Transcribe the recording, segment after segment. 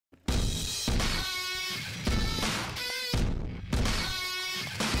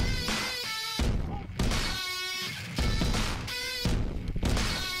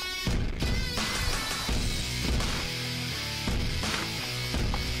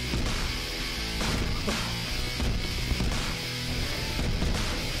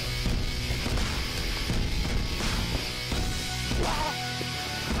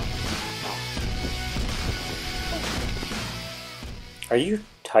Are you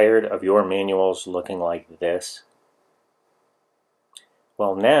tired of your manuals looking like this?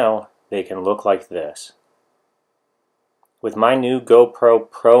 Well, now they can look like this. With my new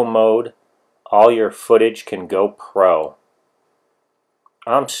GoPro Pro mode, all your footage can go pro.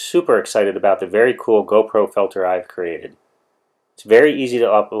 I'm super excited about the very cool GoPro filter I've created. It's very easy to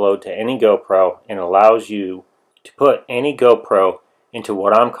upload to any GoPro and allows you to put any GoPro into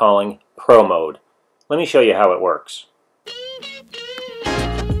what I'm calling Pro mode. Let me show you how it works.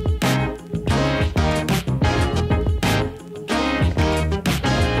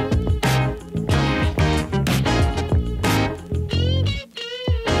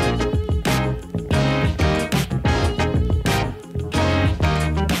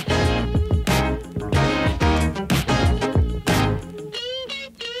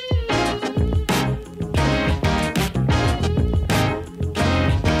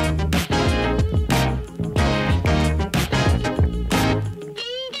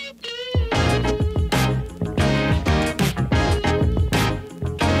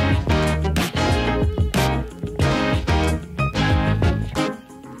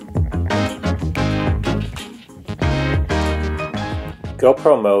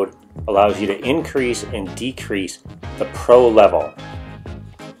 GoPro mode allows you to increase and decrease the pro level.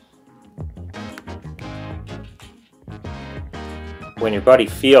 When your buddy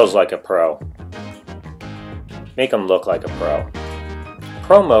feels like a pro, make them look like a pro.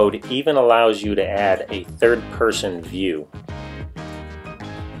 Pro mode even allows you to add a third-person view.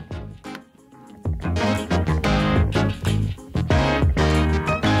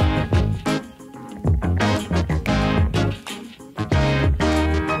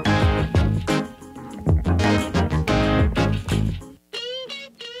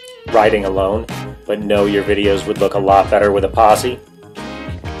 Riding alone, but know your videos would look a lot better with a posse?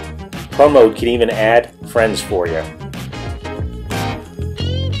 Pro mode can even add friends for you.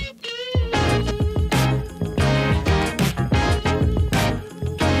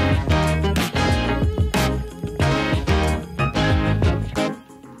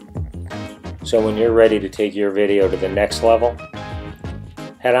 So when you're ready to take your video to the next level,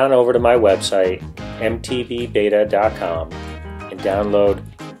 head on over to my website, mtbbeta.com, and download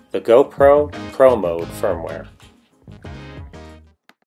the GoPro Pro Mode firmware.